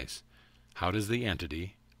takes place, how does the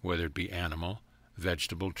entity, whether it be animal,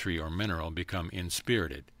 vegetable, tree, or mineral, become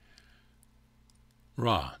inspirited?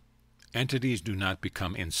 Ra. Entities do not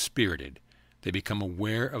become inspirited. They become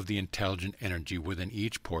aware of the intelligent energy within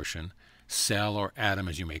each portion, cell or atom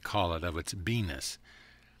as you may call it, of its beingness.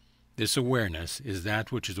 This awareness is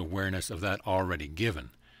that which is awareness of that already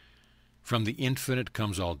given. From the infinite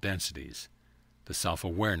comes all densities. The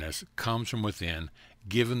self-awareness comes from within,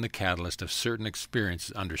 given the catalyst of certain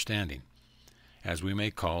experiences understanding, as we may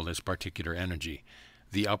call this particular energy,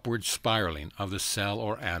 the upward spiraling of the cell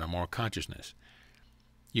or atom or consciousness.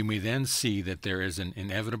 You may then see that there is an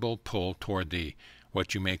inevitable pull toward the,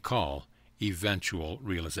 what you may call, eventual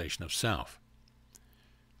realization of self.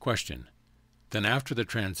 Question. Then after the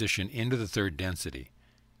transition into the third density,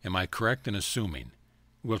 am I correct in assuming,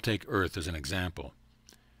 we'll take Earth as an example,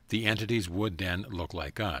 the entities would then look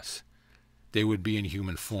like us? They would be in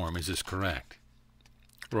human form. Is this correct?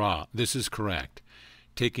 Ra. This is correct,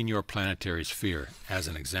 taking your planetary sphere as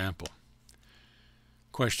an example.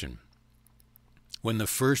 Question. When the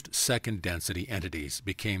first second density entities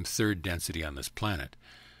became third density on this planet,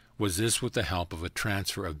 was this with the help of a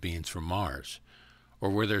transfer of beings from Mars,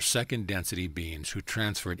 or were there second density beings who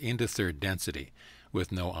transferred into third density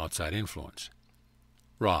with no outside influence?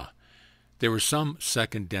 Ra. There were some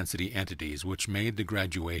second density entities which made the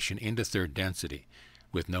graduation into third density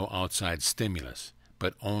with no outside stimulus,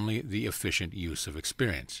 but only the efficient use of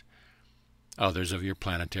experience. Others of your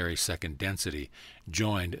planetary second density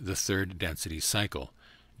joined the third density cycle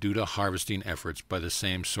due to harvesting efforts by the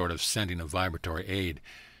same sort of sending of vibratory aid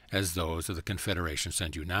as those of the Confederation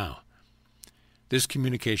send you now. This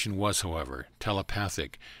communication was, however,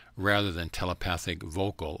 telepathic rather than telepathic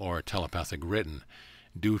vocal or telepathic written,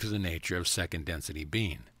 due to the nature of second density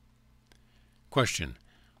being. Question.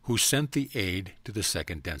 Who sent the aid to the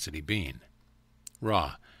second density being?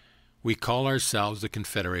 Ra. We call ourselves the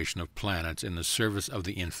Confederation of Planets in the service of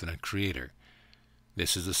the infinite Creator.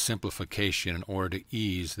 This is a simplification in order to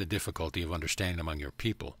ease the difficulty of understanding among your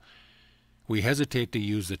people. We hesitate to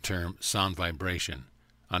use the term sound vibration,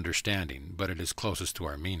 understanding, but it is closest to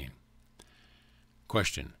our meaning.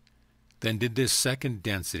 Question. Then did this second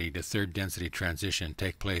density to third density transition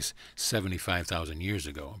take place 75,000 years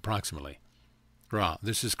ago, approximately? Ra.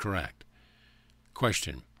 This is correct.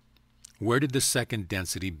 Question. Where did the second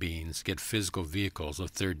density beings get physical vehicles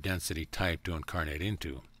of third density type to incarnate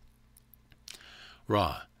into?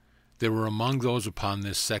 Ra. They were among those upon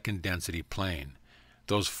this second density plane,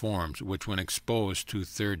 those forms which, when exposed to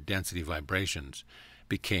third density vibrations,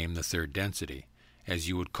 became the third density, as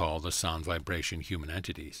you would call the sound vibration human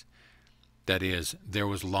entities. That is, there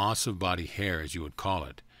was loss of body hair, as you would call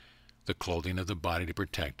it, the clothing of the body to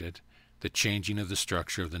protect it, the changing of the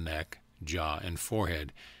structure of the neck, jaw, and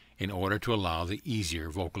forehead in order to allow the easier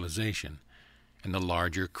vocalization, and the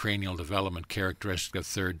larger cranial development characteristic of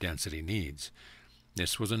third density needs.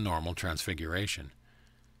 This was a normal transfiguration.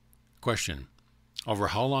 Question: over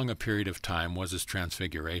how long a period of time was this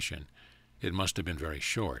transfiguration? It must have been very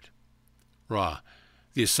short. Ra: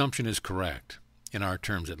 the assumption is correct, in our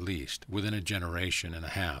terms at least, within a generation and a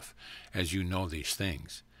half, as you know these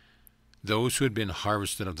things. Those who had been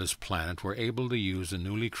harvested of this planet were able to use the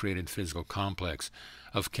newly created physical complex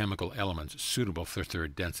of chemical elements suitable for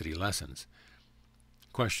third density lessons.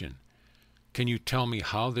 Question: can you tell me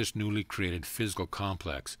how this newly created physical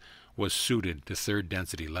complex was suited to third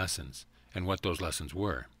density lessons, and what those lessons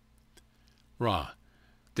were? Ra: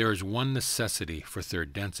 there is one necessity for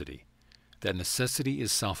third density. That necessity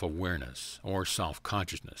is self-awareness, or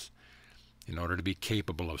self-consciousness. In order to be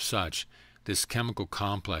capable of such, this chemical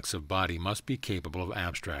complex of body must be capable of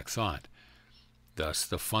abstract thought. Thus,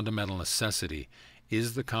 the fundamental necessity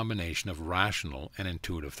is the combination of rational and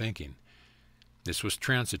intuitive thinking. This was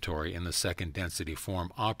transitory in the second density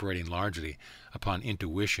form, operating largely upon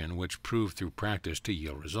intuition, which proved through practice to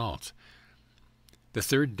yield results. The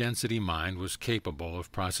third density mind was capable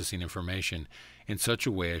of processing information in such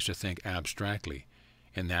a way as to think abstractly,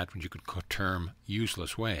 in that which you could term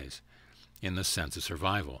useless ways, in the sense of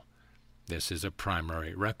survival. This is a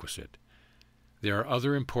primary requisite. There are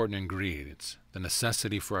other important ingredients: the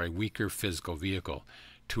necessity for a weaker physical vehicle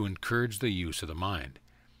to encourage the use of the mind,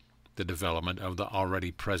 the development of the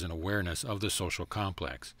already present awareness of the social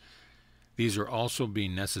complex. These are also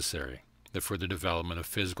being necessary: the further development of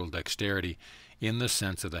physical dexterity in the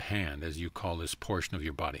sense of the hand, as you call this portion of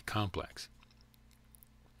your body complex.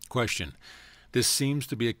 Question: this seems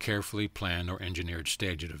to be a carefully planned or engineered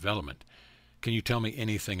stage of development. Can you tell me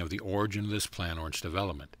anything of the origin of this plan or its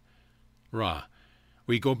development? Ra: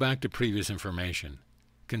 we go back to previous information.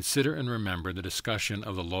 Consider and remember the discussion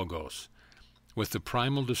of the Logos. With the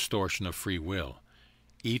primal distortion of free will,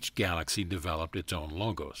 each galaxy developed its own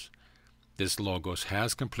Logos. This Logos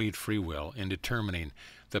has complete free will in determining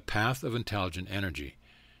the path of intelligent energy,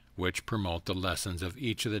 which promote the lessons of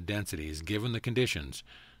each of the densities given the conditions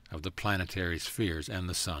of the planetary spheres and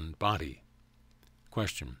the sun body.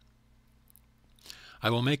 Question: I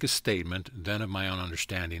will make a statement, then of my own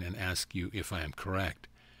understanding, and ask you if I am correct.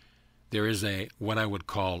 There is what I would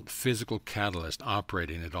call physical catalyst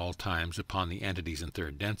operating at all times upon the entities in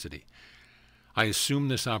third density. I assume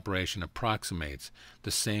this operation approximates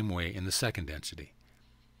the same way in the second density.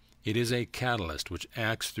 It is a catalyst which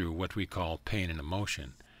acts through what we call pain and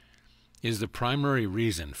emotion. It is the primary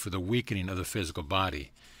reason for the weakening of the physical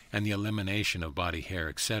body and the elimination of body hair,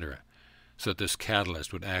 etc., so that this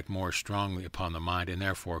catalyst would act more strongly upon the mind and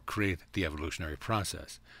therefore create the evolutionary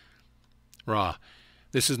process. Ra: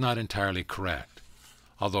 this is not entirely correct,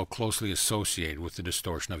 although closely associated with the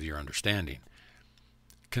distortion of your understanding.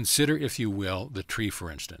 Consider, if you will, the tree,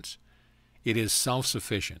 for instance. It is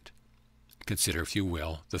self-sufficient. Consider, if you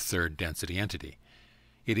will, the third density entity.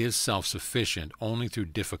 It is self-sufficient only through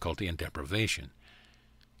difficulty and deprivation.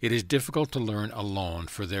 It is difficult to learn alone,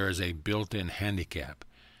 for there is a built-in handicap,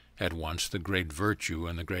 at once the great virtue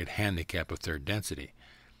and the great handicap of third density.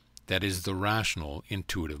 That is the rational,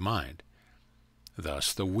 intuitive mind.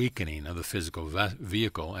 Thus, the weakening of the physical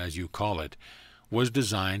vehicle, as you call it, was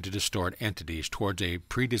designed to distort entities towards a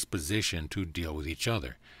predisposition to deal with each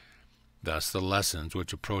other. Thus, the lessons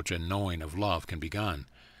which approach a knowing of love can be begun.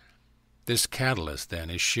 This catalyst, then,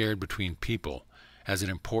 is shared between people as an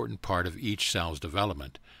important part of each self's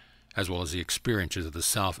development, as well as the experiences of the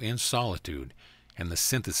self in solitude and the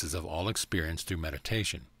synthesis of all experience through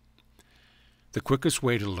meditation. The quickest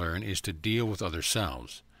way to learn is to deal with other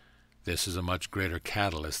selves. This is a much greater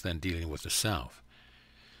catalyst than dealing with the self.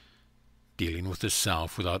 Dealing with the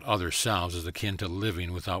self without other selves is akin to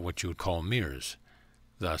living without what you would call mirrors.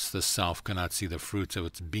 Thus, the self cannot see the fruits of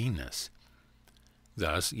its beingness.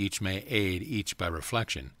 Thus, each may aid each by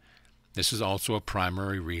reflection. This is also a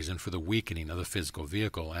primary reason for the weakening of the physical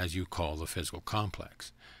vehicle, as you call the physical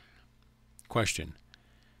complex. Question: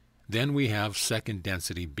 then we have second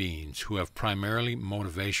density beings who have primarily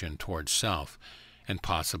motivation towards self and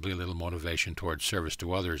possibly a little motivation towards service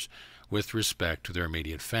to others with respect to their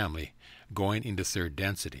immediate family, going into third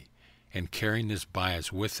density and carrying this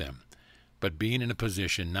bias with them, but being in a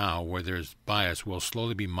position now where their bias will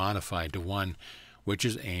slowly be modified to one which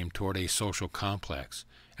is aimed toward a social complex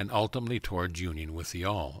and ultimately towards union with the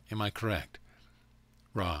all. Am I correct?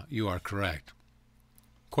 Ra, you are correct.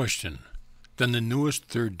 Question. Then the newest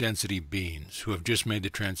third density beings who have just made the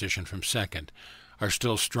transition from second are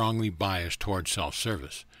still strongly biased towards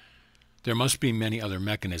self-service. There must be many other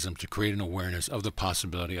mechanisms to create an awareness of the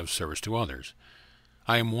possibility of service to others.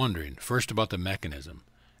 I am wondering first about the mechanism,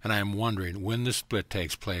 and I am wondering when the split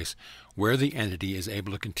takes place where the entity is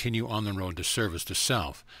able to continue on the road to service to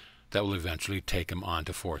self that will eventually take him on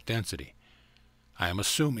to fourth density. I am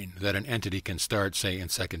assuming that an entity can start, say, in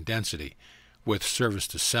second density with service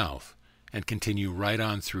to self and continue right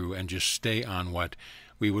on through and just stay on what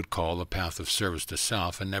we would call the path of service to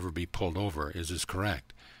self and never be pulled over. Is this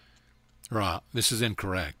correct? Ra, this is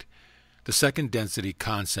incorrect. The second density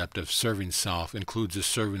concept of serving self includes the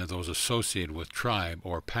serving of those associated with tribe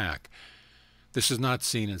or pack. This is not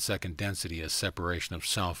seen in second density as separation of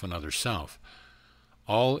self and other self.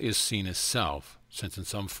 All is seen as self, since in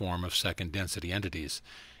some form of second density entities,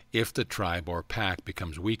 if the tribe or pack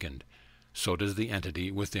becomes weakened, so does the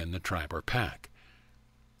entity within the tribe or pack.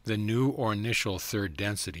 The new or initial third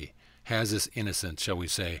density has this innocent, shall we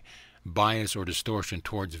say, bias or distortion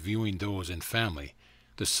towards viewing those in family,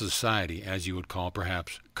 the society, as you would call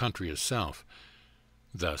perhaps country, as self.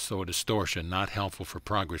 Thus, though a distortion not helpful for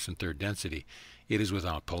progress in third density, it is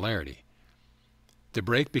without polarity. The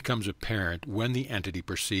break becomes apparent when the entity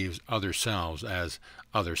perceives other selves as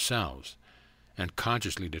other selves, and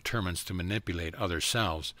consciously determines to manipulate other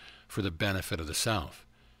selves for the benefit of the self.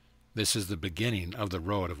 This is the beginning of the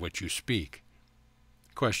road of which you speak.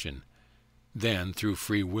 Question. Then, through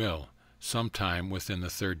free will, sometime within the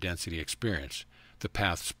third density experience, the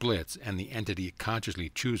path splits and the entity consciously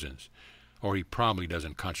chooses, or he probably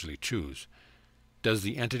doesn't consciously choose. Does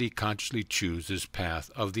the entity consciously choose this path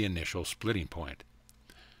of the initial splitting point?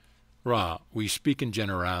 Ra, we speak in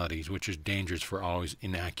generalities, which is dangerous for always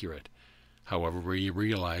inaccurate. However, we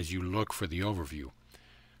realize you look for the overview.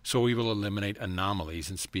 So we will eliminate anomalies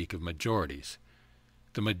and speak of majorities.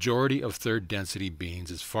 The majority of third density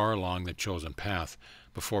beings is far along the chosen path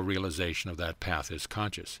before realization of that path is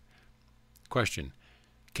conscious. Question.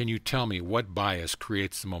 Can you tell me what bias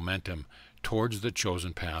creates the momentum towards the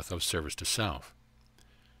chosen path of service to self?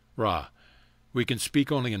 Ra, we can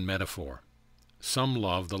speak only in metaphor. Some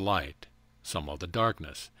love the light, some love the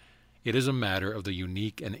darkness. It is a matter of the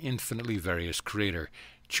unique and infinitely various Creator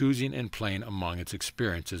choosing and playing among its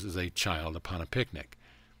experiences as a child upon a picnic.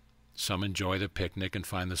 Some enjoy the picnic and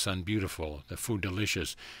find the sun beautiful, the food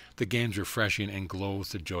delicious, the games refreshing, and glow with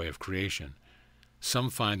the joy of creation. Some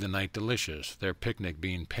find the night delicious, their picnic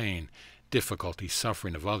being pain, difficulty,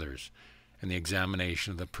 suffering of others, and the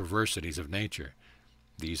examination of the perversities of nature.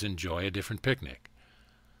 These enjoy a different picnic.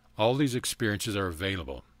 All these experiences are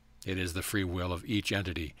available. It is the free will of each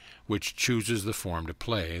entity which chooses the form to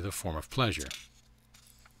play, the form of pleasure.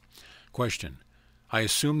 Question. I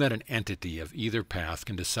assume that an entity of either path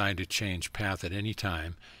can decide to change path at any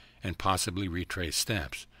time and possibly retrace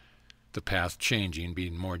steps, the path changing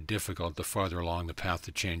being more difficult the farther along the path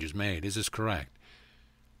the change is made. Is this correct?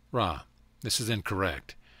 Ra, this is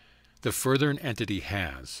incorrect. The further an entity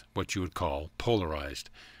has, what you would call, polarized,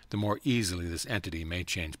 the more easily this entity may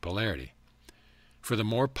change polarity, for the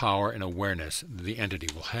more power and awareness the entity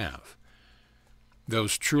will have.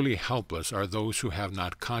 Those truly helpless are those who have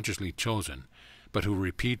not consciously chosen, but who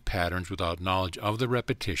repeat patterns without knowledge of the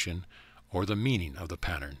repetition or the meaning of the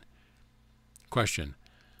pattern. Question.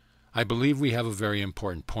 I believe we have a very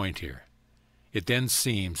important point here. It then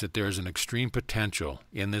seems that there is an extreme potential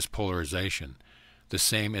in this polarization, the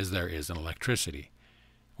same as there is in electricity.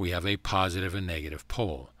 We have a positive and negative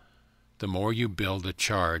pole. The more you build the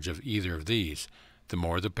charge of either of these, the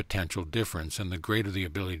more the potential difference and the greater the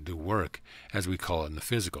ability to do work, as we call it in the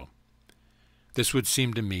physical. This would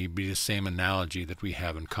seem to me be the same analogy that we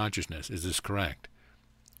have in consciousness. Is this correct?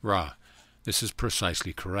 Ra, this is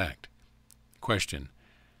precisely correct. Question.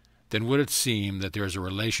 Then would it seem that there is a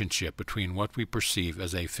relationship between what we perceive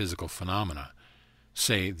as a physical phenomena,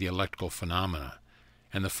 say the electrical phenomena,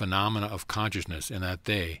 and the phenomena of consciousness, in that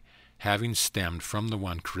they, having stemmed from the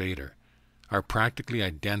one Creator, are practically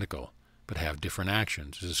identical but have different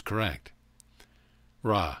actions? Is this correct?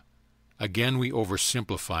 Ra, again we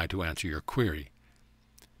oversimplify to answer your query.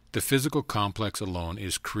 The physical complex alone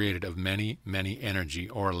is created of many, many energy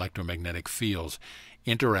or electromagnetic fields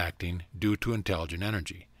interacting due to intelligent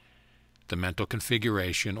energy. The mental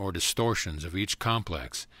configuration or distortions of each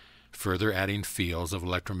complex, further adding fields of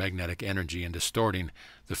electromagnetic energy and distorting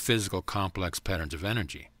the physical complex patterns of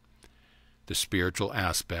energy. The spiritual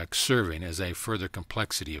aspect serving as a further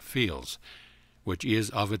complexity of fields, which is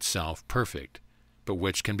of itself perfect, but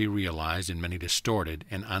which can be realized in many distorted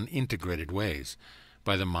and unintegrated ways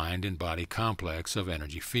by the mind and body complex of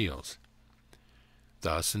energy fields.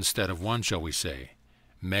 Thus, instead of one, shall we say,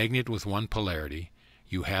 magnet with one polarity,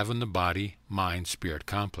 you have in the body-mind-spirit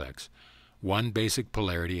complex one basic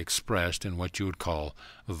polarity expressed in what you would call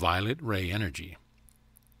violet ray energy,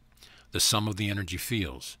 the sum of the energy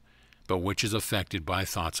fields, but which is affected by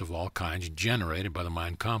thoughts of all kinds generated by the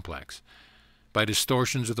mind complex, by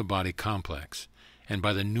distortions of the body complex, and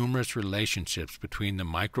by the numerous relationships between the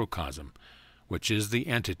microcosm, which is the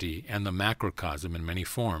entity, and the macrocosm in many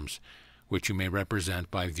forms, which you may represent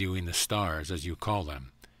by viewing the stars, as you call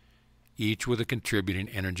them, each with a contributing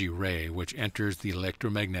energy ray which enters the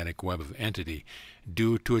electromagnetic web of entity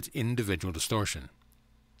due to its individual distortion.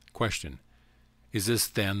 Question: is this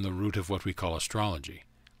then the root of what we call astrology?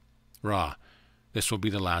 Ra: this will be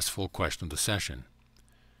the last full question of the session.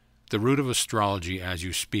 The root of astrology as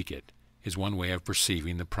you speak it is one way of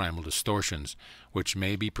perceiving the primal distortions which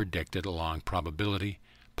may be predicted along probability,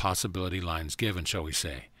 possibility lines given, shall we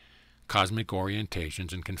say, cosmic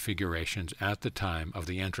orientations and configurations at the time of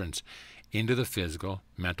the entrance into the physical,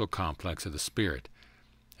 mental complex of the spirit,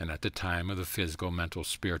 and at the time of the physical, mental,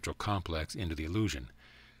 spiritual complex into the illusion.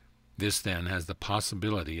 This, then, has the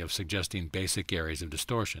possibility of suggesting basic areas of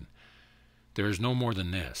distortion. There is no more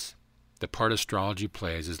than this. The part astrology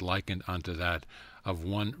plays is likened unto that of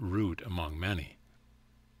one root among many.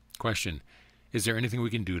 Question: is there anything we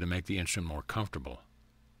can do to make the instrument more comfortable?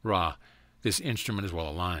 Ra: this instrument is well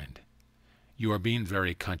aligned. You are being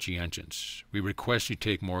very conscientious. We request you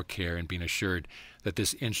take more care in being assured that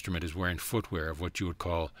this instrument is wearing footwear of what you would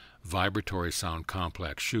call vibratory sound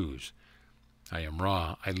complex shoes. I am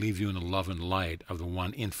Ra. I leave you in the love and light of the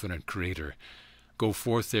one infinite Creator. Go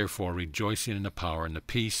forth, therefore, rejoicing in the power and the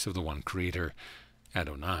peace of the one Creator,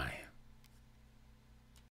 Adonai.